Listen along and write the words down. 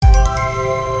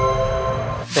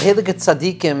Heilige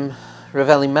Tzadikim, Rav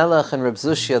Elimelech and Reb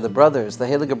Zushia, the brothers, the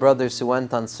Heilige brothers who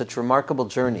went on such remarkable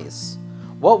journeys,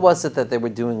 what was it that they were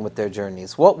doing with their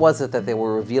journeys? What was it that they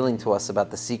were revealing to us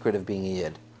about the secret of being a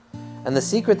Yid? And the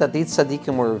secret that these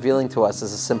Tzadikim were revealing to us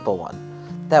is a simple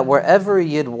one. That wherever a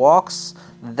Yid walks,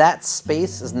 that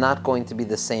space is not going to be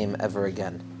the same ever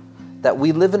again. That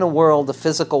we live in a world, a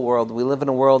physical world, we live in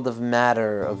a world of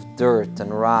matter, of dirt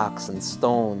and rocks and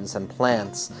stones and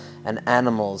plants and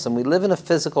animals, and we live in a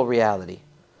physical reality.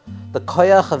 The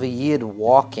koyach of a Yid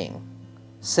walking,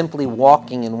 simply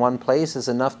walking in one place, is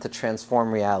enough to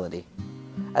transform reality.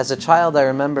 As a child, I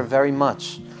remember very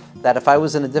much that if I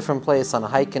was in a different place, on a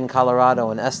hike in Colorado,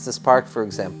 in Estes Park, for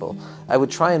example, I would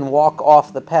try and walk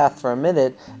off the path for a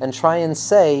minute and try and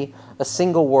say a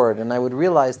single word, and I would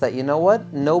realize that, you know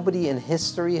what? Nobody in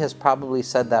history has probably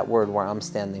said that word where I'm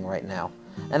standing right now.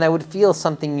 And I would feel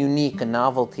something unique, a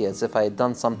novelty, as if I had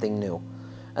done something new.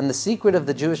 And the secret of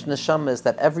the Jewish neshama is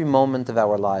that every moment of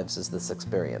our lives is this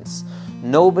experience.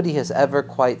 Nobody has ever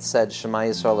quite said Shema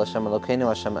Yisrael Hashem Elokeinu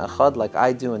Hashem Echad like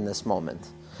I do in this moment.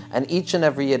 And each and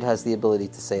every Yid has the ability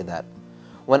to say that.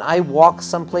 When I walk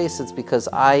someplace, it's because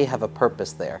I have a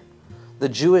purpose there. The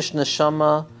Jewish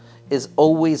neshama is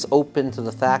always open to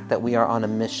the fact that we are on a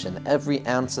mission. Every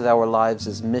ounce of our lives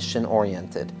is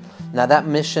mission-oriented. Now that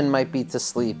mission might be to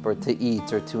sleep, or to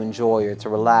eat, or to enjoy, or to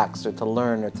relax, or to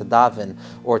learn, or to daven,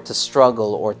 or to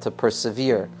struggle, or to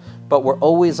persevere. But we're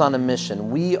always on a mission.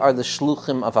 We are the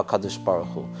shluchim of HaKadosh Baruch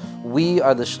Hu. We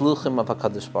are the shluchim of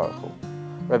HaKadosh Baruch Hu.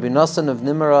 Rabbi Nosson of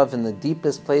Nimerov, in the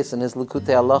deepest place in his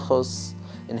Likutei Halachos,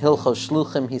 in Hilchos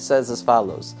Shluchim, he says as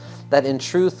follows, that in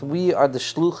truth we are the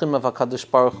shluchim of HaKadosh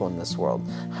Baruch Hu in this world.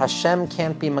 Hashem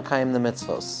can't be Makayim the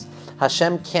mitzvos.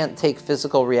 Hashem can't take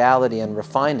physical reality and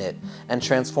refine it and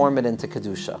transform it into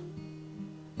Kedusha.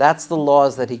 That's the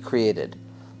laws that He created.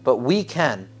 But we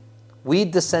can. We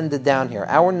descended down here.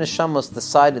 Our neshamos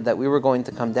decided that we were going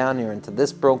to come down here into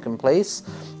this broken place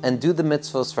and do the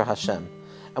mitzvos for Hashem.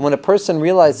 And when a person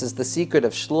realizes the secret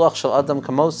of Shluach Shel Adam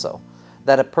Kamoso,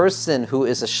 that a person who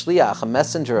is a shliach, a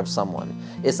messenger of someone,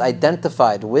 is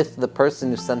identified with the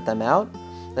person who sent them out,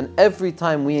 then every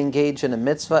time we engage in a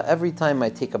mitzvah, every time I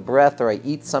take a breath or I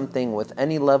eat something with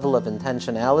any level of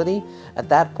intentionality, at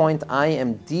that point I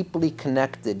am deeply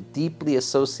connected, deeply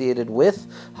associated with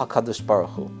HaKadosh Baruch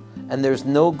Hu. And there's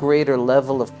no greater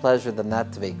level of pleasure than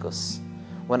that dveikus.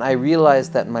 When I realize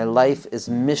that my life is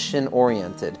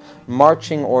mission-oriented,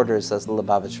 marching orders, as the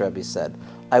Lubavitch Rebbe said.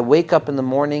 I wake up in the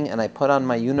morning and I put on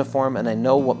my uniform and I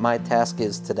know what my task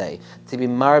is today, to be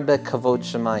marbe kavod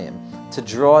shemayim, to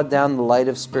draw down the light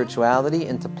of spirituality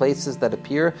into places that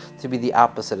appear to be the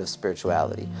opposite of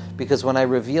spirituality. Because when I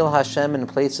reveal Hashem in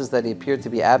places that appear to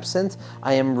be absent,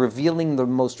 I am revealing the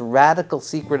most radical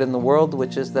secret in the world,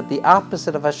 which is that the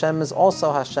opposite of Hashem is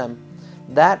also Hashem.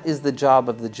 That is the job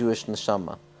of the Jewish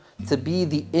neshama, to be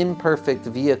the imperfect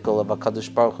vehicle of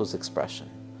HaKadosh Baruch Hu's expression,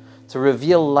 to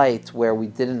reveal light where we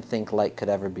didn't think light could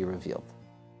ever be revealed.